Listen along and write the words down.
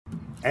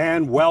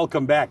And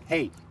welcome back.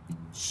 Hey,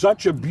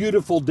 such a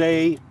beautiful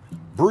day.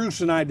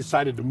 Bruce and I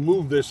decided to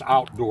move this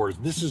outdoors.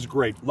 This is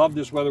great. Love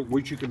this weather.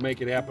 Wish you could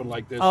make it happen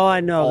like this. Oh, I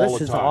know. all This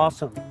the is time.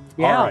 awesome.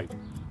 Yeah. All right.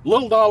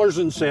 Little dollars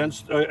and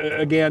cents.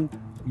 Again,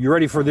 you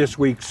ready for this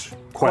week's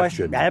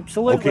question?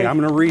 Absolutely. Okay, I'm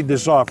going to read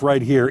this off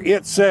right here.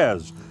 It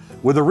says,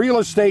 with the real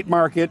estate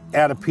market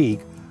at a peak,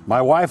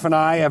 my wife and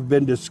I have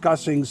been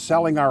discussing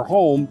selling our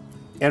home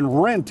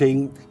and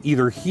renting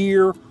either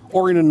here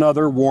or in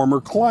another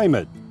warmer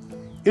climate.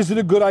 Is it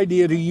a good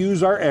idea to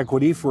use our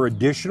equity for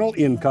additional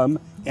income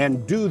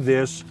and do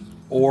this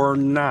or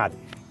not?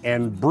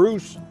 And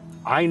Bruce,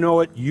 I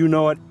know it, you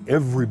know it,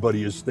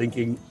 everybody is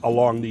thinking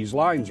along these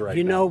lines right now.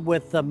 You know,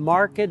 with the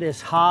market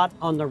as hot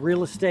on the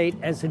real estate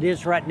as it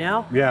is right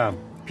now, Yeah.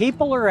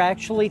 people are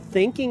actually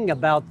thinking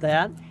about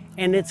that,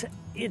 and it's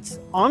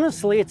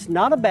honestly, it's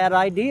not a bad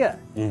idea.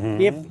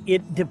 If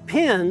it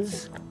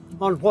depends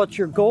on what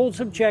your goals,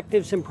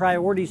 objectives, and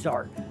priorities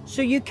are.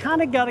 So you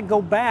kind of got to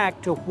go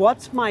back to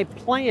what's my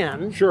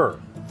plan Sure.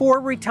 for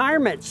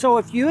retirement. So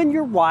if you and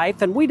your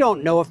wife, and we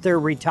don't know if they're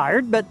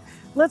retired, but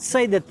let's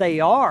say that they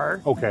are,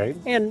 Okay.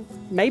 and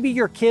maybe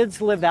your kids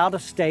live out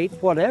of state,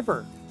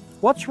 whatever.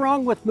 What's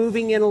wrong with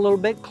moving in a little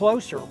bit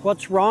closer?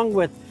 What's wrong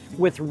with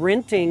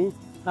renting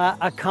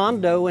a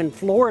condo in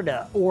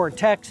Florida or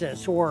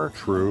Texas or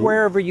True.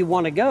 wherever you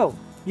want to go?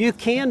 You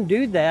can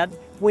do that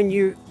when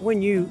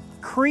you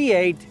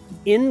create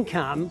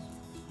income.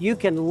 You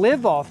can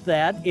live off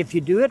that if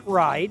you do it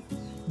right,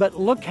 but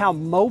look how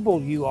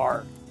mobile you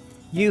are.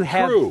 You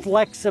have True.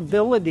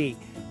 flexibility.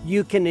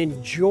 You can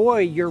enjoy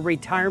your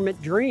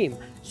retirement dream.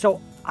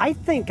 So I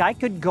think I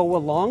could go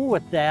along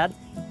with that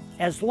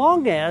as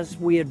long as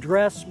we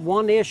address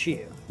one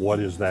issue. What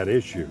is that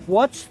issue?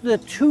 What's the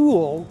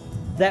tool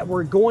that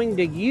we're going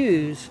to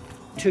use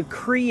to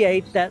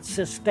create that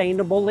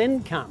sustainable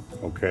income?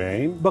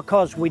 Okay.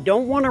 Because we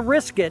don't want to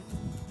risk it.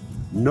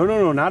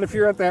 No, not if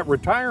you're at that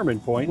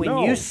retirement point. When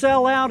no. you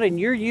sell out and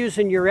you're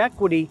using your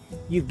equity,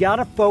 you've got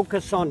to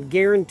focus on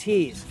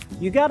guarantees.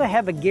 You got to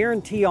have a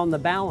guarantee on the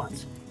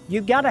balance.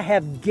 You've got to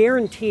have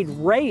guaranteed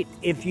rate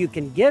if you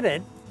can get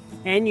it,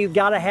 and you've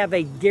got to have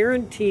a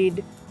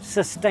guaranteed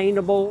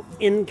sustainable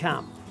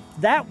income.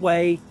 That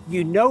way,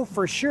 you know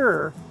for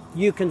sure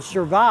you can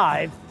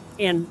survive.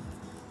 And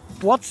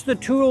what's the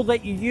tool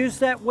that you use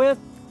that with?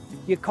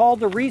 You call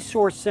the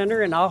resource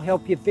center and I'll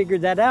help you figure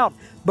that out,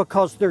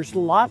 because there's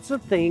lots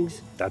of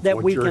things That's that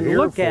what we you're can here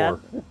look for.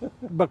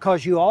 at.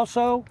 Because you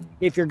also,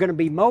 if you're going to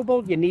be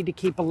mobile, you need to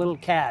keep a little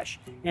cash.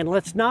 And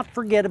let's not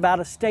forget about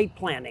estate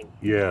planning.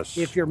 Yes.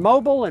 If you're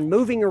mobile and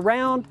moving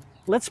around,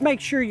 let's make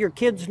sure your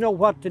kids know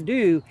what to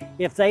do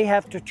if they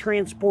have to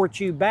transport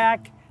you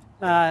back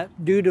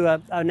due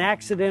to an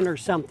accident or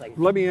something.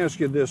 Let me ask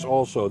you this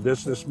also.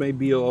 This may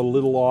be a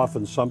little off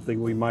and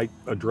something we might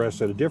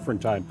address at a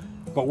different time,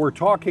 but we're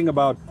talking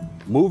about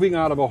moving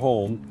out of a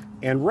home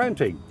and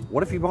renting.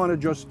 What if you want to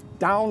just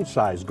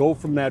downsize, go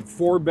from that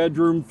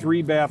 4-bedroom,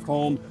 3-bath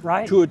home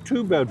Right. to a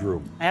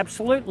 2-bedroom?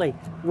 Absolutely.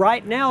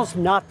 Right now's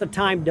not the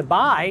time to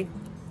buy.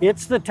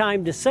 It's the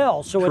time to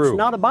sell. So True. it's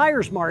not a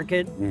buyer's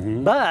market,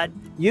 but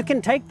you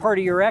can take part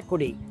of your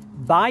equity,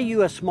 buy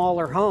you a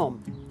smaller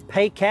home,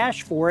 pay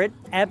cash for it.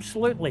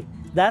 Absolutely.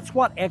 That's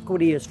what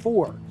equity is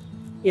for.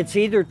 It's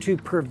either to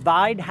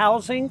provide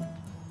housing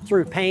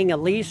through paying a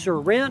lease or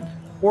rent,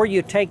 or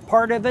you take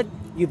part of it,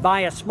 you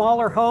buy a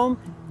smaller home,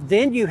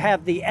 then you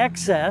have the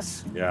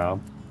excess Yeah.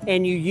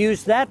 and you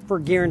use that for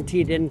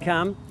guaranteed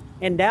income,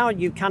 and now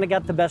you kind of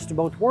got the best of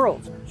both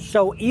worlds.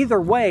 So either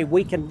way,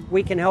 we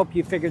can help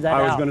you figure that out.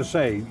 I was going to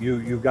say,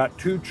 you've got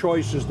two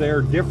choices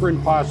there,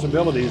 different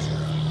possibilities,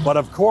 but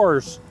of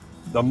course,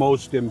 the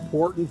most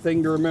important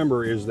thing to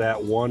remember is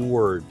that one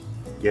word,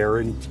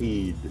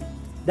 guaranteed.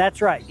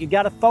 That's right. You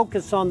got to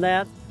focus on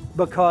that,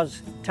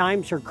 because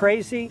times are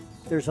crazy.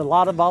 There's a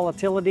lot of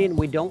volatility and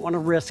we don't want to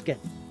risk it.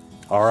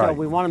 All right. So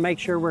we want to make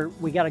sure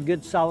we got a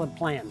good solid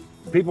plan.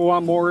 People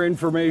want more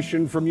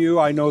information from you.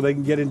 I know they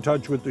can get in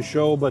touch with the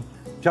show, but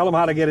tell them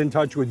how to get in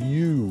touch with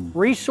you.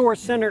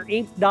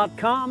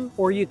 ResourceCenterInc.com,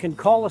 or you can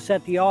call us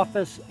at the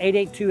office,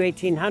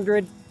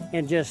 882-1800,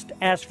 and just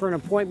ask for an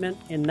appointment,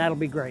 and that'll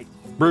be great.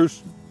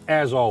 Bruce,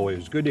 as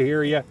always, good to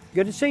hear you.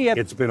 Good to see you.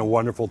 It's been a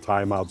wonderful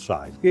time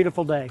outside.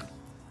 Beautiful day.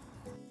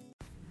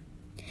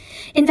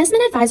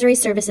 Investment advisory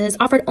services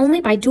offered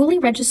only by duly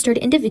registered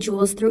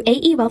individuals through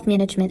AE Wealth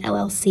Management,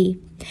 LLC.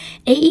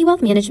 AE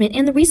Wealth Management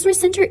and the Resource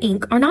Center,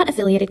 Inc. are not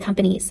affiliated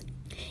companies.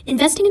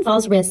 Investing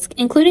involves risk,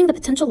 including the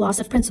potential loss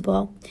of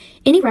principal.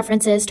 Any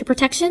references to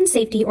protection,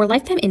 safety, or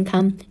lifetime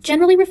income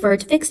generally refer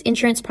to fixed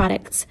insurance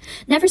products,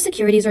 never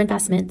securities or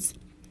investments.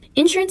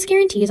 Insurance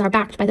guarantees are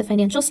backed by the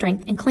financial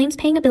strength and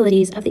claims-paying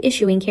abilities of the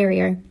issuing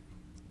carrier.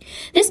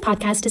 This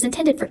podcast is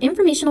intended for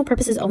informational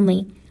purposes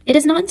only. It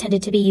is not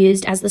intended to be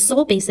used as the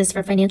sole basis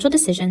for financial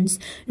decisions,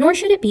 nor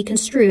should it be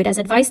construed as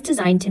advice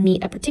designed to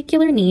meet a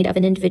particular need of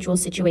an individual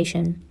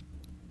situation.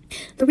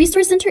 The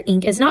Resource Center,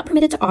 Inc. is not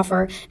permitted to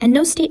offer, and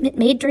no statement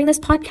made during this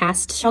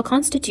podcast shall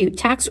constitute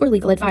tax or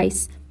legal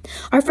advice.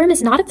 Our firm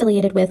is not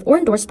affiliated with or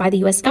endorsed by the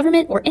U.S.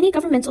 government or any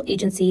governmental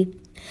agency.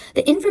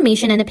 The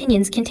information and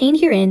opinions contained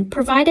herein,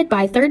 provided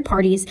by third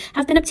parties,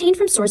 have been obtained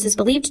from sources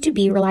believed to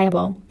be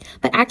reliable,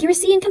 but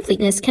accuracy and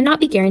completeness cannot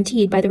be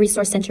guaranteed by the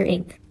Resource Center,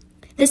 Inc.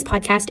 This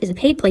podcast is a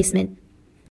paid placement.